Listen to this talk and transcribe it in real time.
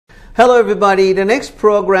Hello everybody, the next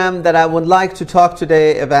program that I would like to talk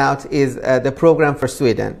today about is the program for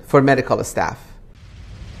Sweden for medical staff.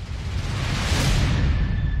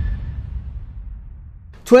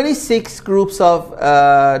 26 groups of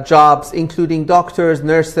jobs including doctors,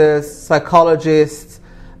 nurses, psychologists,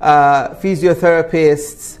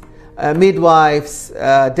 physiotherapists, midwives,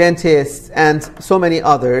 dentists and so many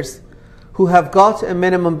others who have got a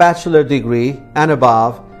minimum bachelor degree and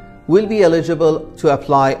above will be eligible to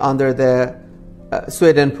apply under the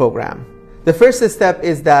Sweden program. The first step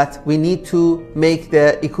is that we need to make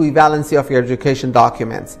the equivalency of your education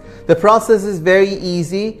documents. The process is very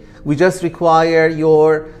easy. We just require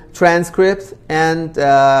your transcript and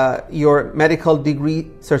your medical degree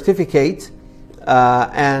certificate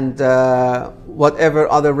and whatever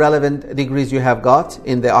other relevant degrees you have got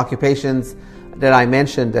in the occupations that I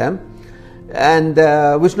mentioned them, and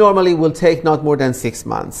which normally will take not more than 6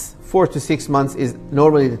 months. 4 to 6 months is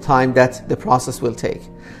normally the time that the process will take.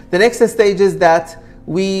 The next stage is that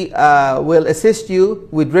we will assist you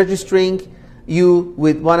with registering you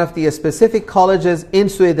with one of the specific colleges in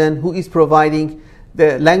Sweden who is providing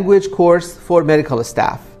the language course for medical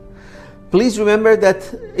staff. Please remember that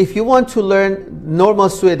if you want to learn normal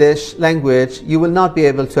Swedish language, you will not be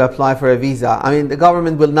able to apply for a visa. I mean, the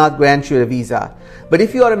government will not grant you a visa. But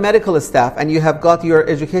if you are a medical staff and you have got your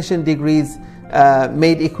education degrees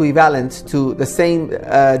made equivalent to the same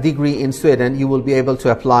degree in Sweden, you will be able to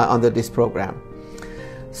apply under this program.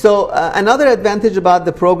 So another advantage about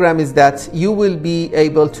the program is that you will be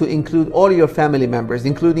able to include all your family members,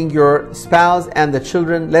 including your spouse and the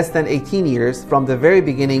children less than 18 years from the very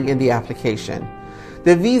beginning in the application.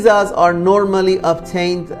 The visas are normally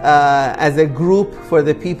obtained as a group for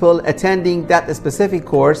the people attending that specific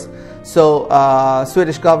course. So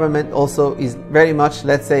Swedish government also is very much,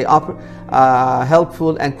 let's say,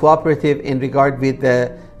 helpful and cooperative in regard with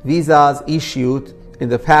the visas issued. In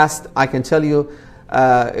the past, I can tell you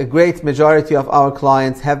a great majority of our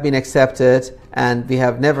clients have been accepted and we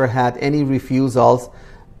have never had any refusals,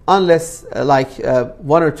 unless like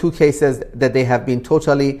 1 or 2 cases that they have been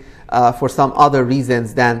totally for some other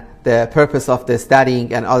reasons than the purpose of the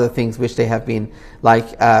studying and other things which they have been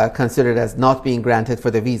like considered as not being granted for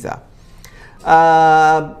the visa.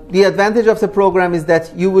 The advantage of the program is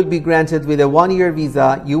that you will be granted with a 1-year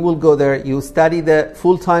visa. You will go there, you study the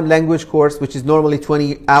full-time language course, which is normally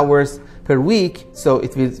 20 hours per week, so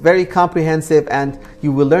it is very comprehensive and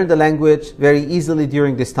you will learn the language very easily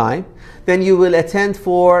during this time. Then you will attend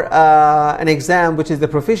for an exam, which is the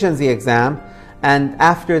proficiency exam, and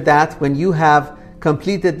after that, when you have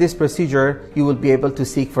completed this procedure, you will be able to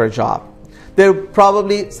seek for a job. There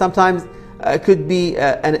probably sometimes could be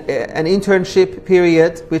an internship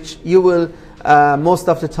period, which you will most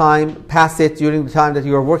of the time pass it during the time that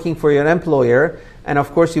you are working for your employer, and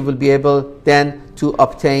of course you will be able then to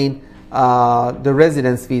obtain the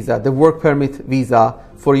residence visa, the work permit visa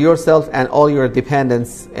for yourself and all your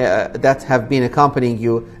dependents that have been accompanying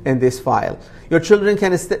you in this file. Your children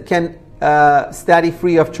can study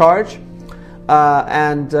free of charge,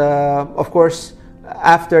 and of course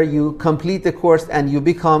after you complete the course and you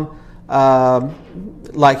become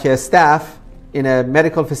like a staff in a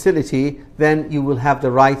medical facility, then you will have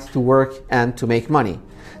the right to work and to make money.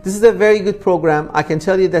 This is a very good program. I can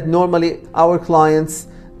tell you that normally our clients,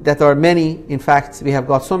 that are many, in fact we have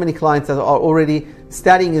got so many clients that are already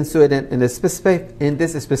studying in Sweden in this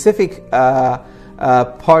specific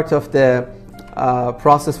part of the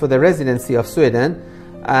process for the residency of Sweden,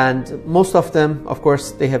 and most of them, of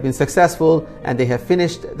course, they have been successful and they have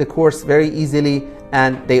finished the course very easily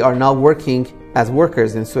and they are now working as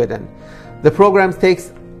workers in Sweden. The program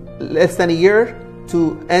takes less than a year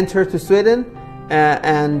to enter to Sweden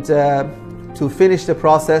and to finish the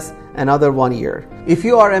process another 1 year. If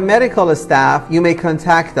you are a medical staff, you may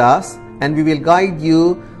contact us and we will guide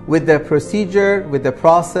you with the procedure, with the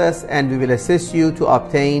process, and we will assist you to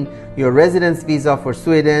obtain your residence visa for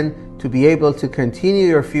Sweden to be able to continue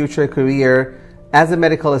your future career as a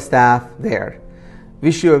medical staff there.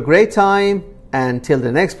 Wish you a great time, and till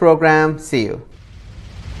the next program, see you.